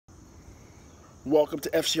Welcome to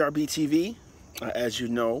FCRB TV. As you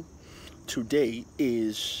know, today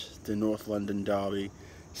is the North London Derby,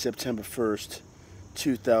 September 1st,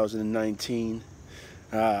 2019.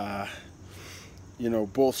 Both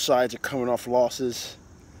sides are coming off losses.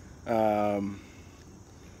 I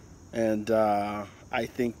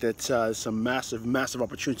think that it's a massive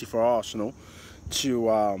opportunity for Arsenal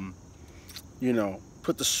to,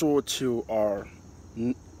 put the sword to our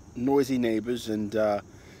noisy neighbors and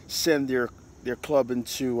send their club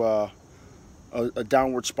into a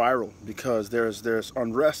downward spiral, because there's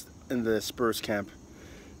unrest in the Spurs camp.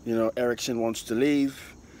 Ericsson wants to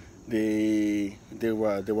leave. They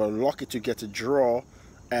were lucky to get a draw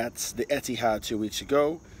at the Etihad 2 weeks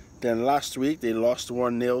ago. Then last week they lost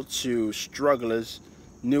 1-0 to strugglers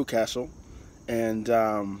Newcastle, and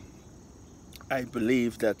I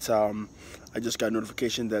believe that I just got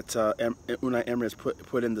notification that Unai Emery has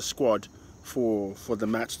put in the squad for the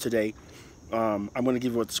match today. I'm going to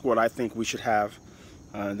give you what the squad I think we should have,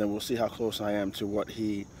 and then we'll see how close I am to what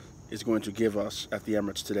he is going to give us at the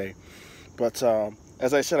Emirates today. But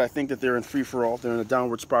as I said, I think that they're in free for all. They're in a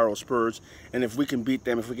downward spiral, Spurs, and if we can beat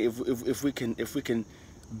them, if we can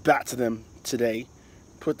bat to them today,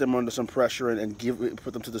 put them under some pressure and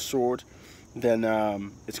put them to the sword, then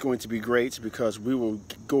it's going to be great, because we will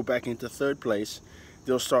go back into third place.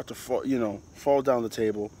 They'll start to fall down the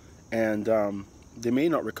table, and they may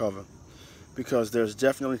not recover, because there's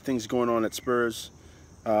definitely things going on at Spurs.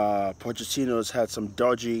 Pochettino's had some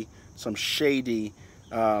dodgy, some shady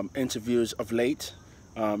interviews of late.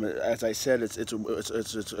 As I said,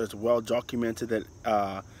 it's well documented that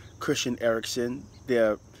Christian Eriksen,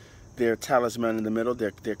 their talisman in the middle,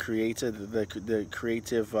 their creator, the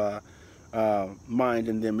creative mind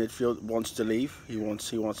in their midfield, wants to leave. He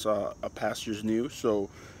wants a pastures new. So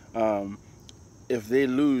if they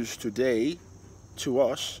lose today to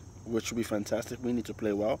us, which would be fantastic, we need to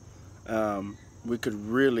play well. We could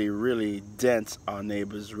really dent our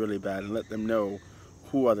neighbors really bad and let them know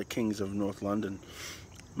who are the kings of North London.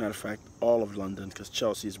 Matter of fact, all of London, because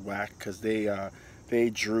Chelsea's whack, because they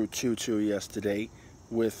drew 2-2 yesterday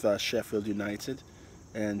with Sheffield United,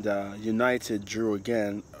 and United drew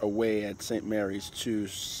again away at St. Mary's to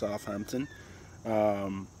Southampton.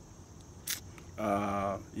 I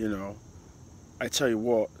tell you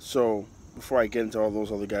what, so before I get into all those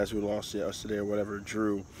other guys who lost yesterday or whatever,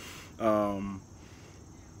 drew,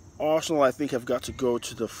 Arsenal, I think, have got to go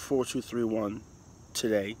to the 4-2-3-1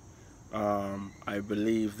 today. I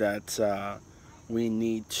believe that we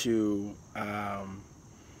need to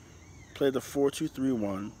play the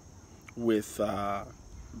 4-2-3-1 with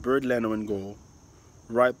Bird Leno in goal.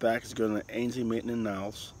 Right back is going to Ainsley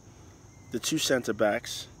Maitland-Niles. The two centre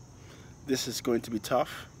backs. This is going to be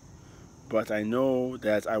tough, but I know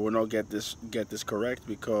that I will not get this correct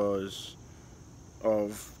because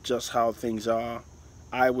of just how things are.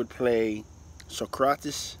 I would play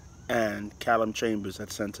Socrates and Callum Chambers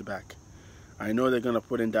at centre back. I know they're going to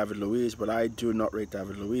put in David Luiz, but I do not rate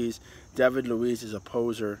David Luiz. David Luiz is a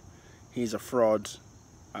poser. He's a fraud.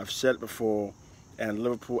 I've said it before. And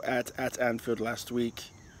Liverpool at Anfield last week,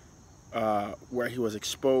 where he was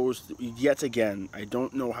exposed yet again. I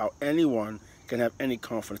don't know how anyone can have any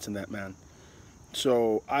confidence in that man.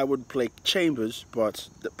 So I would play Chambers, but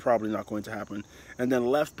that's probably not going to happen. And then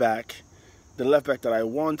left back, the left back that I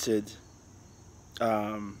wanted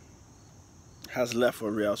has left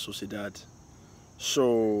for Real Sociedad.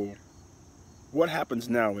 So what happens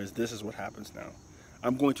now is, this is what happens now.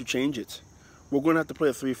 I'm going to change it. We're going to have to play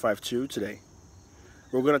a 3-5-2 today.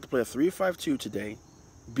 We're going to have to play a 3-5-2 today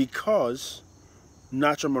because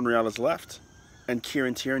Nacho Monreal is left and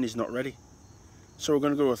Kieran Tierney's not ready. So we're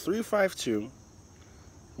going to go a 3-5-2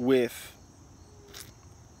 with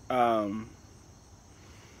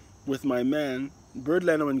my man Bird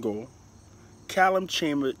Leno in goal, Callum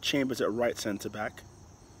Chambers at right centre back,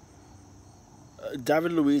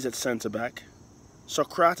 David Luiz at centre back,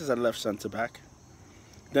 Socrates at left centre back.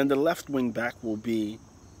 Then the left wing back will be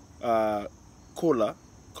Kolasinac.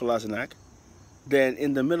 Then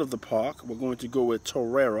in the middle of the park, we're going to go with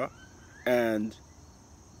Torreira and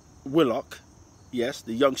Willock. Yes,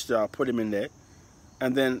 the youngster, I'll put him in there.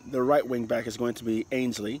 And then the right wing back is going to be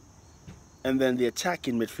Ainsley. And then the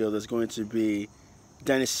attacking midfield is going to be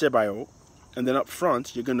Denis Ceballos. And then up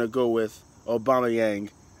front, you're going to go with Aubameyang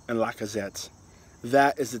and Lacazette.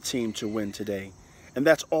 That is the team to win today. And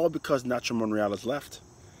that's all because Nacho Monreal is left.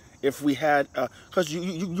 If we had, because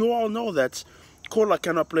you all know that Kola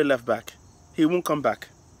cannot play left back. He won't come back.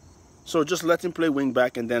 So just let him play wing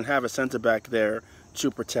back and then have a centre back there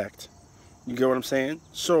to protect. You get what I'm saying?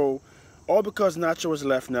 So all because Nacho is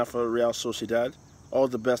left now for Real Sociedad, All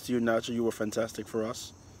the best to you, Nacho. You were fantastic for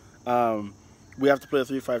us. We have to play a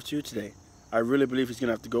 3-5-2 today. I really believe he's going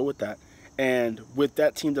to have to go with that. And with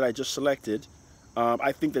that team that I just selected,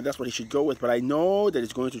 I think that that's what he should go with. But I know that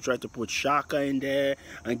he's going to try to put Shaka in there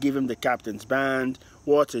and give him the captain's band.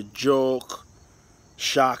 What a joke.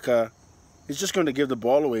 Shaka. He's just going to give the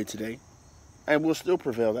ball away today. And we'll still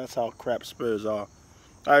prevail. That's how crap Spurs are.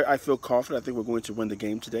 I feel confident. I think we're going to win the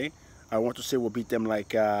game today. I want to say we'll beat them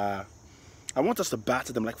like... I want us to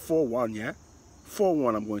batter them like 4-1, yeah?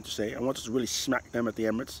 4-1, I'm going to say. I want us to really smack them at the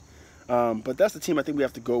Emirates. But that's the team I think we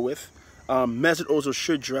have to go with. Mesut Ozil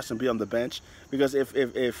should dress and be on the bench, because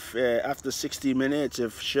if after 60 minutes,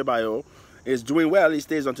 if Ceballos is doing well, he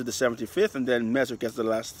stays on to the 75th, and then Mesut gets the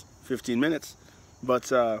last 15 minutes.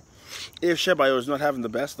 But if Ceballos is not having the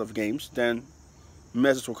best of games, then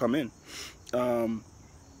Mesut will come in.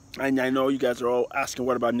 And I know you guys are all asking,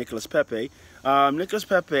 what about Nicolas Pepe? Nicolas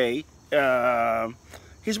Pepe,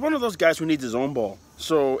 he's one of those guys who needs his own ball.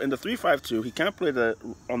 So in the 3-5-2, he can't play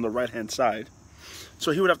on the right-hand side.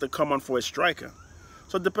 So he would have to come on for a striker.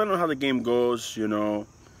 So depending on how the game goes, you know,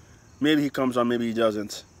 maybe he comes on, maybe he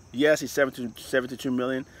doesn't. Yes, he's 72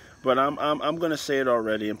 million, but I'm going to say it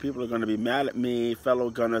already, and people are going to be mad at me, fellow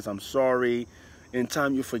Gunners. I'm sorry. In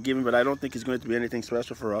time, you forgive me, but I don't think he's going to be anything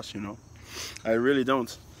special for us, you know. I really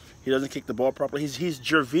don't. He doesn't kick the ball properly. He's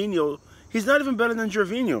Gervinho. He's not even better than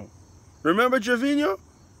Gervinho. Remember Gervinho?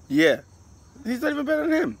 Yeah. He's not even better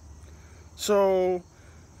than him. So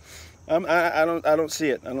I don't see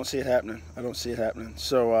it. I don't see it happening. I don't see it happening.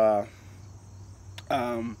 So I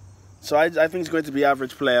think he's going to be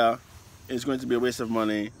average player. It's going to be a waste of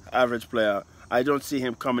money. Average player. I don't see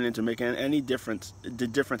him coming in to make any difference. The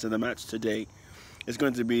difference in the match today is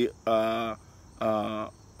going to be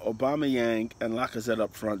Aubameyang and Lacazette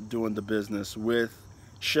up front doing the business with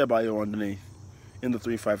Ceballos underneath in the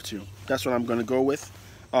 3-5-2. That's what I'm going to go with.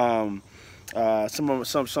 Some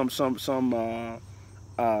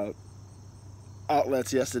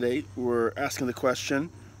outlets yesterday were asking the question,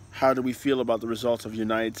 how do we feel about the results of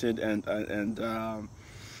United and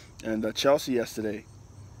Chelsea yesterday?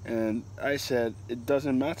 And I said, it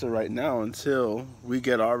doesn't matter right now until we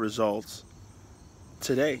get our results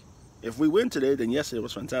today. If we win today, then yesterday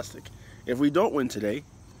was fantastic. If we don't win today,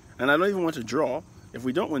 and I don't even want to draw, if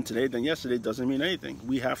we don't win today, then yesterday doesn't mean anything.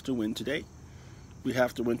 We have to win today. We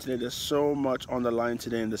have to win today. There's so much on the line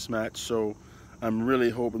today in this match, so I'm really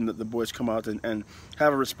hoping that the boys come out and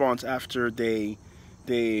have a response after they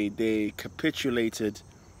capitulated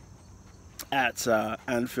at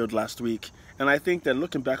Anfield last week. And I think that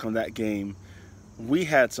looking back on that game, we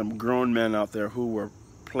had some grown men out there who were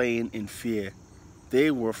playing in fear. They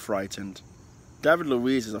were frightened. David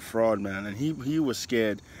Luiz is a fraud, man, and he was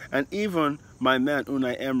scared. And even my man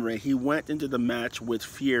Unai Emery, he went into the match with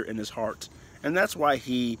fear in his heart. And that's why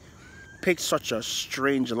he picked such a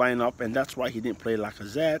strange lineup, and that's why he didn't play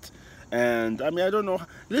Lacazette. And, I mean, I don't know.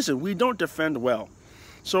 Listen, we don't defend well.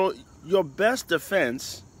 So your best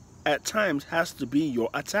defense at times has to be your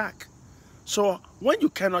attack. So when you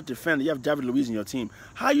cannot defend, you have David Luiz in your team,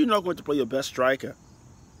 how are you not going to play your best striker?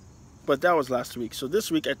 But that was last week. So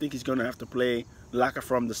this week, I think he's going to have to play Laka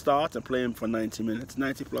from the start and play him for 90 minutes,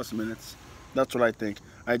 90-plus minutes. That's what I think.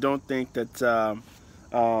 I don't think that...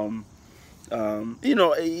 you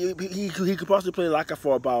know, he could possibly play Laka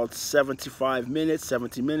for about 75 minutes,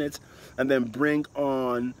 70 minutes, and then bring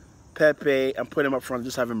on Pepe and put him up front and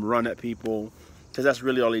just have him run at people, because that's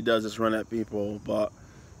really all he does is run at people. But,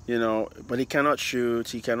 you know, but he cannot shoot,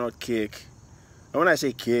 he cannot kick. And when I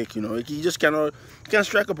say kick, you know, he just can't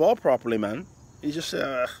strike a ball properly, man. He just,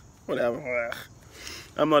 whatever.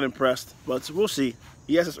 I'm not impressed, but we'll see.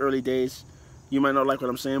 Yes, it's early days. You might not like what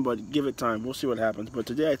I'm saying, but give it time. We'll see what happens. But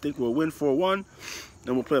today, I think we'll win 4-1,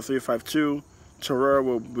 and we'll play a 3-5-2. Torreira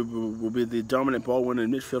will be the dominant ball winner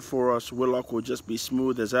in midfield for us. Willock will just be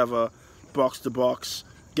smooth as ever, box to box,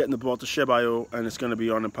 getting the ball to Ceballos, and it's going to be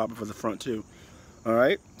on and popping for the front too. All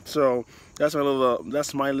right. So that's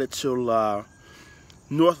my little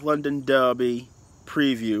North London derby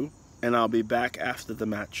preview, and I'll be back after the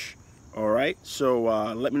match. All right. So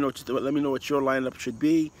let me know what your lineup should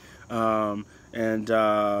be. And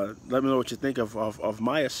let me know what you think of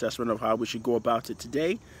my assessment of how we should go about it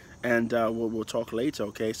today. And we'll talk later,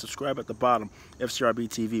 okay? Subscribe at the bottom. FCRB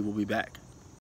TV will be back.